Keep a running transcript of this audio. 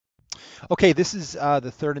Okay, this is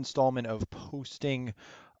the third installment of posting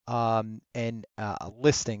and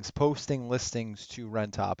posting listings to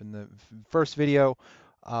Renthop. In the first video,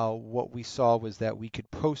 what we saw was that we could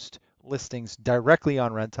post listings directly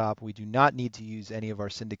on Renthop. We do not need to use any of our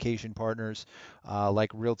syndication partners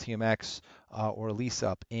like realtymx or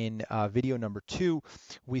LeaseUp. In video number two,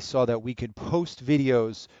 we saw that we could post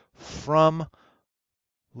videos from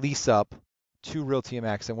lease up to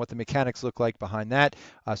realtymx and what the mechanics look like behind that.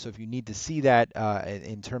 So if you need to see that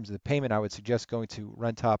in terms of the payment, I would suggest going to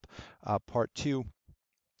Renthop Part 2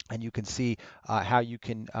 and you can see how you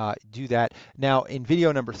can do that. Now, in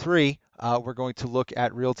video number three, we're going to look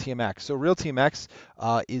at realtymx. So realtymx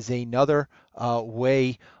is another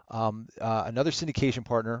way, another syndication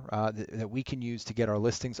partner that we can use to get our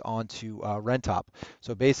listings onto Renthop.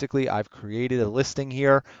 So basically, I've created a listing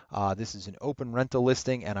here. This is an open rental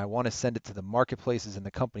listing, and I want to send it to the marketplaces in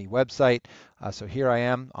the company website. So here I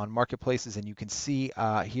am on marketplaces, and you can see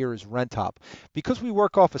here is Renthop. Because we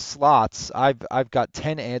work off of slots, I've got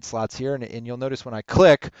 10 ad slots here, and you'll notice when I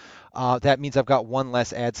click, that means I've got one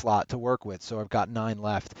less ad slot to work with, so I've got 9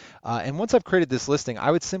 left. And once I've created this listing,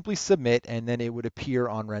 I would simply submit, and then it would appear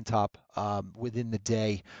on Renthop within the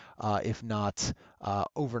day, if not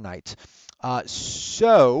overnight.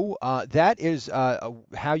 That is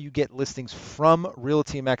how you get listings from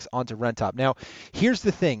realtymx onto Renthop. Now, here's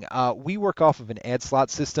the thing. We work off of an ad slot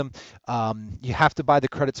system. You have to buy the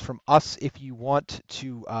credits from us if you want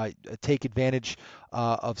to take advantage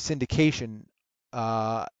of syndication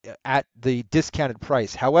uh, at the discounted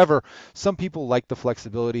price. However, some people like the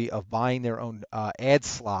flexibility of buying their own ad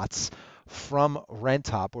slots from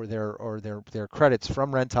Renthop or their credits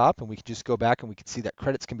from Renthop, and we can just go back and we can see that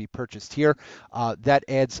credits can be purchased here. That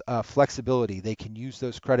adds flexibility. They can use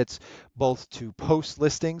those credits both to post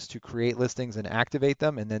listings, to create listings and activate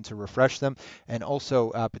them, and then to refresh them, and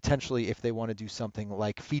also potentially if they want to do something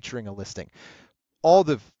like featuring a listing. All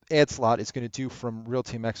the ad slot is going to do from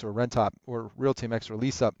realtymx or Renthop or realtymx or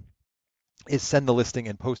LeaseUp is send the listing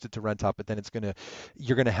and post it to Renthop, but then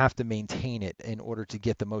you're gonna have to maintain it in order to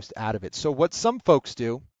get the most out of it. So what some folks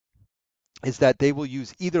do is that they will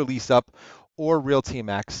use either LeaseUp or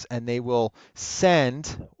realtymx, and they will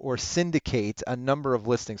send or syndicate a number of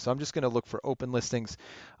listings. So I'm just going to look for open listings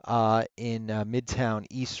in Midtown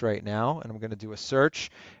East right now, and I'm going to do a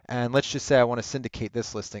search. And let's just say I want to syndicate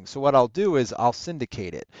this listing. So what I'll do is I'll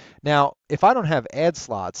syndicate it. Now, if I don't have ad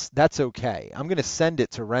slots, that's okay. I'm going to send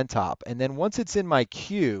it to Renthop, and then once it's in my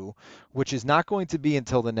queue, which is not going to be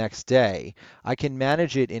until the next day, I can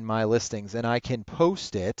manage it in my listings and I can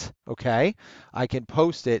post it, okay? I can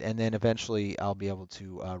post it and then eventually I'll be able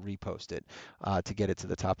to repost it to get it to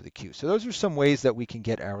the top of the queue. So those are some ways that we can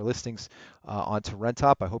get our listings onto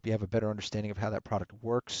Renthop. I hope you have a better understanding of how that product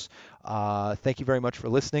works. Thank you very much for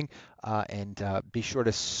listening and be sure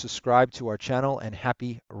to subscribe to our channel and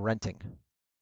happy renting.